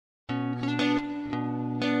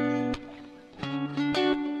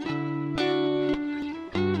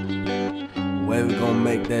Hey, we gon'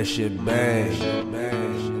 make that shit bang.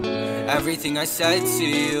 Everything I said to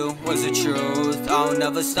you was the truth. I'll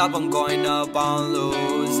never stop, I'm going up, I'll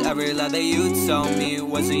lose. Every lie that you told me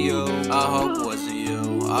wasn't you. I hope it wasn't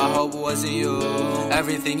you, I hope it wasn't you.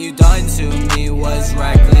 Everything you done to me was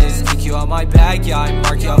reckless. Kick you out my bag, yeah, I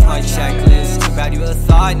mark you off my checklist. Too bad you would've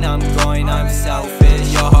thought, now I'm going, I'm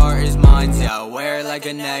selfish. Your heart is mine, yeah, I wear it like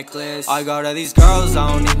a necklace. I got all these girls,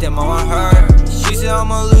 I don't need them on her. She said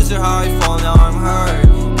I'm a loser, how I fall, now I'm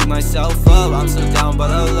hurt. Pick myself up, I'm so down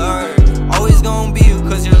but alert. Always gonna be you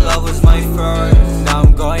cause your love was my first. Now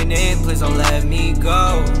I'm going in, please don't let me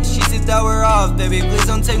go. She said that we're off, baby, please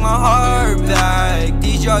don't take my heart back.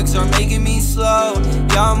 These drugs are making me slow.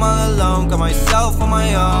 Yeah, I'm all alone, got myself on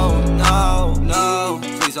my own. No, no,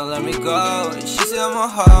 please don't let me go. She said my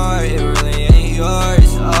heart, it really ain't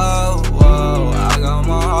yours. Oh, whoa, I got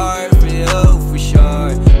my heart for you, for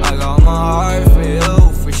sure. I got my heart for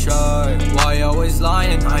you, for sure. Why you always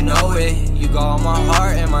lying? I know it. You got my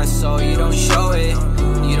heart and my soul, you don't show it.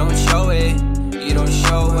 You don't show it, you don't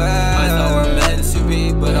show it. I thought we're meant to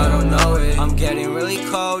be, but I don't know it. I'm getting really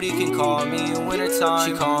cold, you can call me in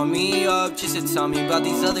wintertime. She called me up just to tell me about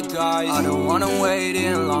these other guys. I don't wanna wait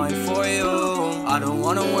in line for you, I don't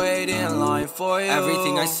wanna wait in line for you.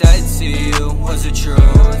 Everything I said to you was the truth.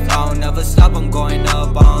 I'll never stop, I'm going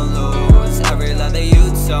up, I'll lose. Every lie that you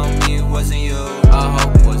told me wasn't you. I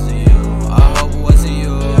hope it wasn't you, I hope it wasn't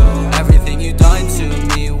you. Everything you done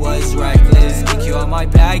to me was reckless. Kick you out my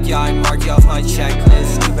bag, yeah, I mark you off my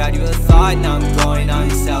checklist. Too bad you would've thought, now I'm going, I'm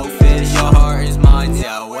selfish. Your heart is mine,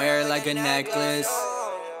 yeah, I wear it like a necklace.